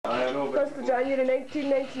of January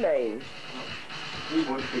 1999.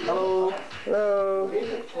 Hello. Hello.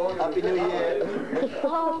 Happy New Year.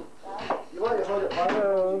 Hello.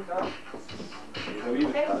 Hello.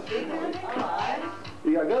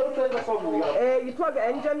 You got a girlfriend or something? You plug it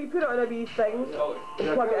in, Jim, you put it on a wee thing.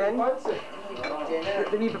 You plug it in.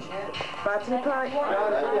 The wee battery pack.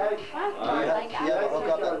 Yeah, hook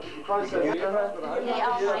up.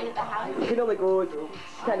 You can only go,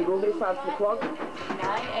 can you go very fast with the plug?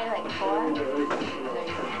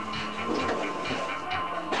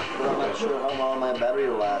 I'm not sure how long my battery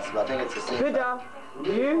will last, but I think it's the same. Buddha.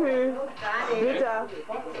 Yoo-hoo. Buddha.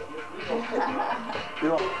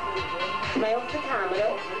 Smile to the camera.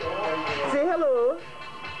 Say hello.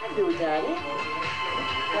 Hello, Danny.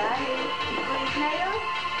 Danny. Smile.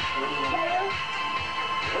 Smile.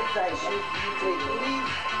 What's that shoot you take,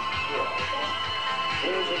 please?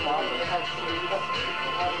 There's your mom.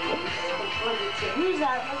 Who's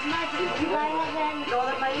that? What's magic? Do I have any? All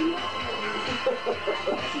of mine?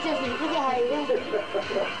 She just look at hiding.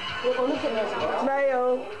 Look at this.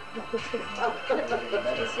 Smile.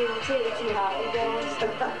 See the two happy girls.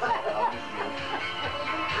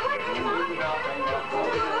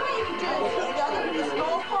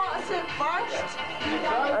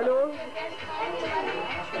 Hello?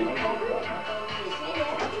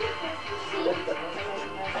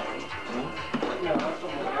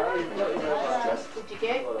 Did you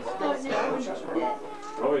get?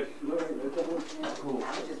 Right.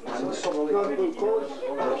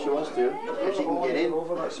 If she wants to, if she can get in.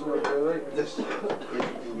 This.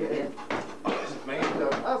 Get in.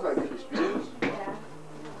 I've got good experience.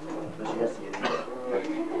 But she has to get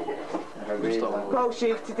in. Call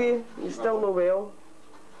Shave today. He's still no well.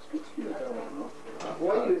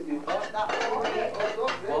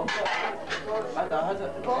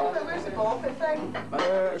 Where's the golfing thing?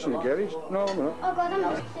 It's in Gary's. No, I'm not. Oh God, I'm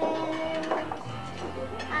upstairs.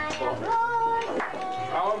 I am lost.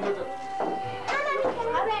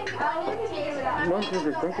 Come on, take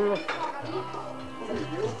it, thank you.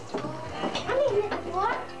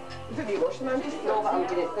 Is it the washing man? Just know that I'm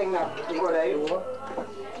going to thing that they got out.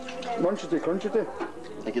 Munchity, crunchity.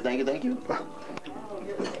 Thank you, thank you, thank you.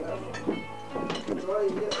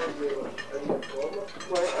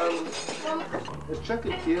 It's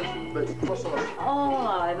chicken here, but first of all. Oh,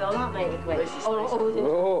 I will not make it quick.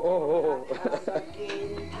 Oh.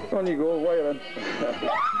 On you go, wire in.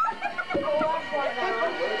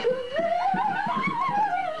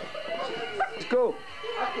 Let's go.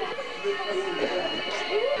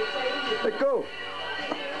 Let's go.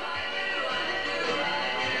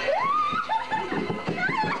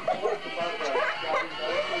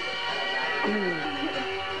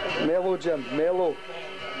 Mellow, Jim, mellow.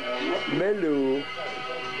 Mellow.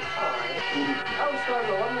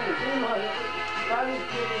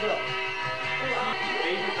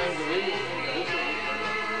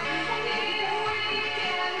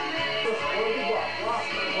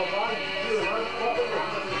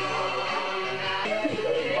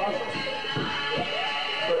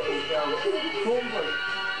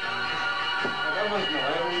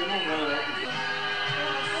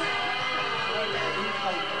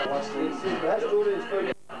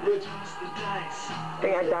 I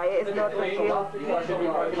think a diet is not good for you. You should be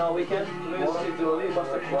working all weekend.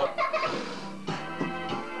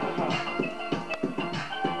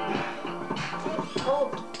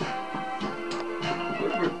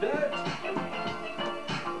 You're dead.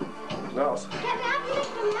 Nels.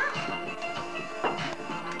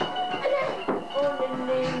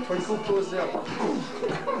 Twinkle toes there.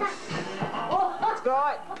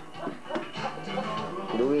 Scott!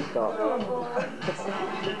 Louis Scott.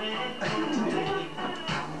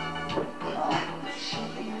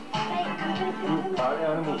 Party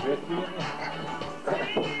animals, vet you.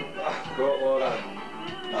 Got all that.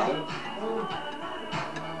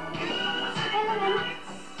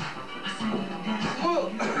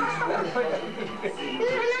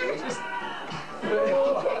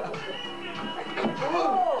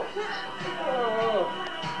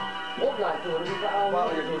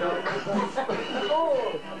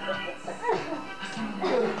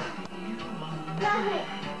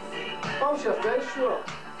 How's your face, sure?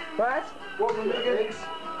 What? What were the gigs?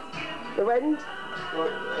 The wind?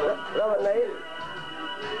 The other night?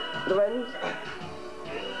 The wind?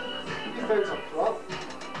 You found some club?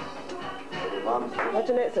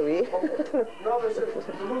 Imagine it's away. No, there's no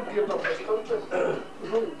giving up this country.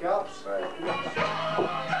 There's no gaps.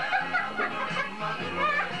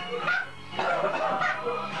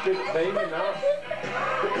 Good timing, that.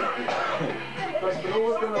 That's the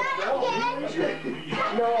whole thing of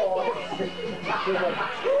No.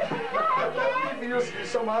 If you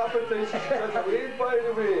some appetite, she's got delayed, by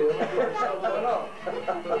the way.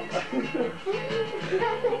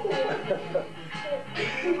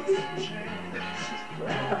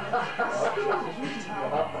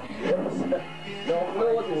 Don't know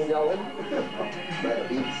what he's yelling. Better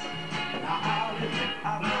beats.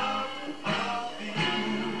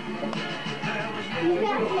 We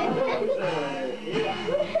have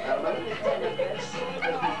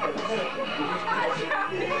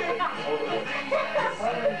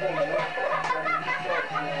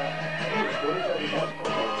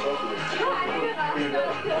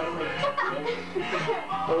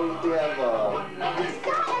they do that one.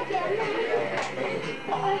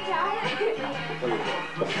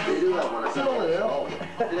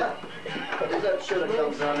 Yeah. There's that show that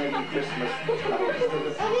comes on every Christmas.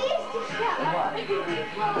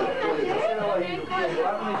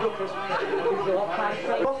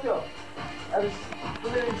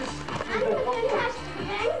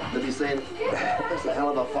 They'll be saying, that's a hell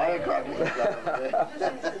of a firecracker.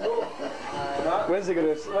 When's it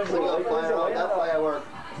gonna? That firework.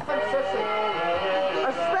 A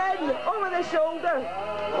spin over the shoulder.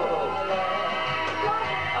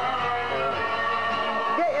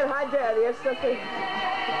 Get your hand out of there, Sophie.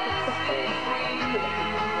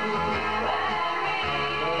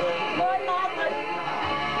 Lord Margaret.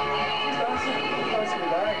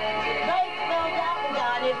 Right, no doubt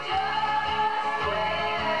about it.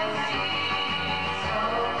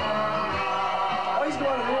 Oh, he's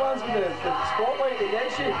one of the ones with the spotlight that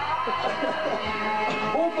gets you.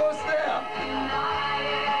 Almost there.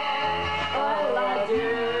 All I do.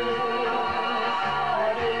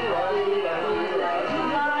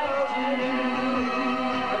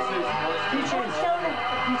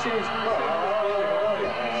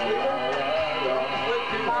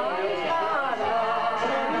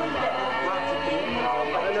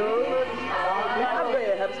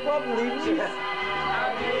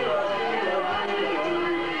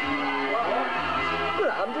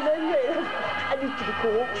 I need to be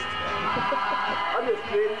coaxed. I'm just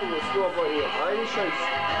grateful to score about your Irish house.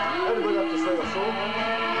 Everybody have to sing a song.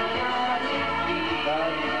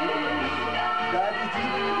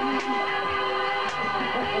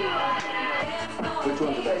 Which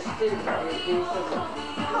one's the best?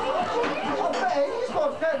 Oh, man, he's got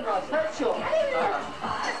dead nice headshot.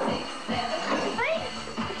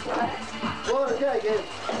 Well, okay, again.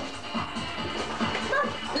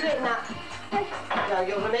 Now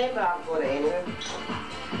you'll remember I'm going to anyway.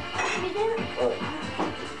 Oh.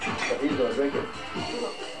 He's gonna drink it.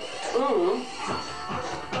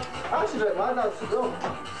 I should drink mine now, so don't.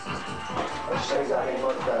 Shake that thing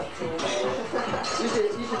like that. You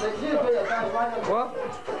should play a dance right now. What?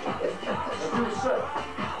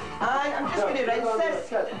 I'm just going to rinse this.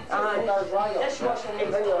 Dishwashing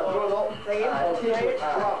next door.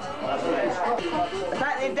 Is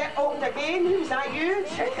that the dip opened again? Who's that, you?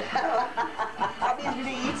 That means we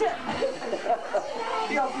didn't eat it.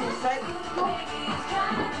 You all feel sick.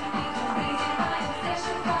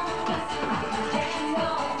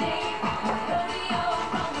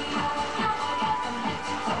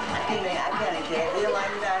 I can't get it,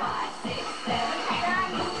 Linda.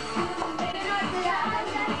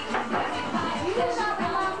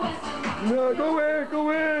 No, go away, go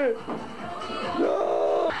away.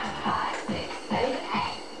 No.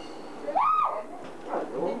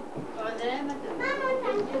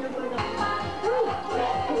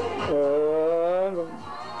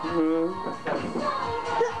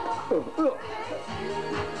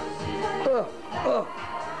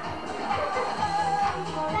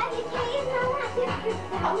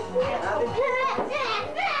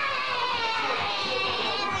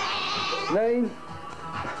 Nine. 9.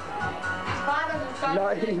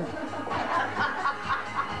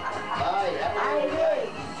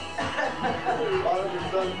 Father's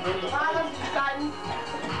son.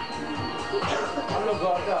 I'm not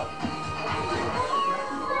got that.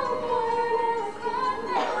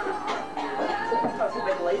 That's a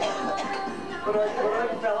big leap. But I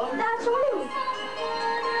film. That's right.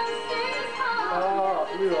 Ah,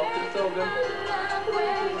 you're up to tell them.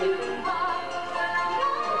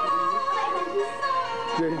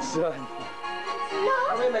 Good son. No.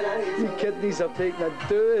 Your kidneys are taking a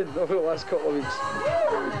doing over the last couple of weeks.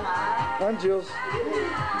 And yours.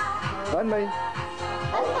 And mine.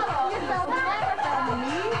 That's not all. You're so bad.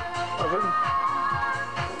 I wouldn't.